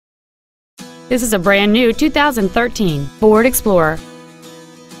This is a brand new 2013 Ford Explorer.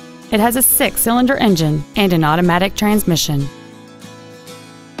 It has a 6-cylinder engine and an automatic transmission.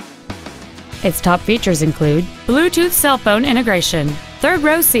 Its top features include Bluetooth cell phone integration,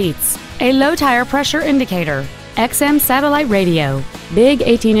 third-row seats, a low tire pressure indicator, XM satellite radio, big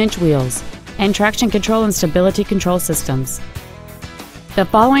 18-inch wheels, and traction control and stability control systems. The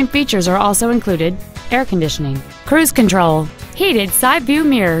following features are also included: air conditioning, cruise control, heated side view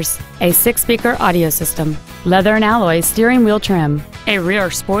mirrors, a 6-speaker audio system, leather and alloy steering wheel trim, a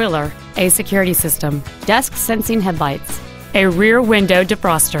rear spoiler, a security system, dusk sensing headlights, a rear window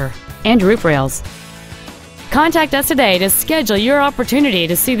defroster, and roof rails. Contact us today to schedule your opportunity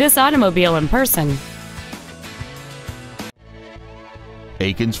to see this automobile in person.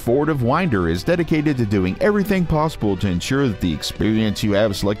 Akins Ford of Winder is dedicated to doing everything possible to ensure that the experience you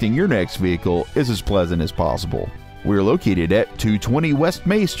have selecting your next vehicle is as pleasant as possible. We're located at 220 West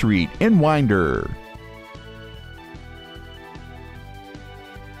May Street in Winder.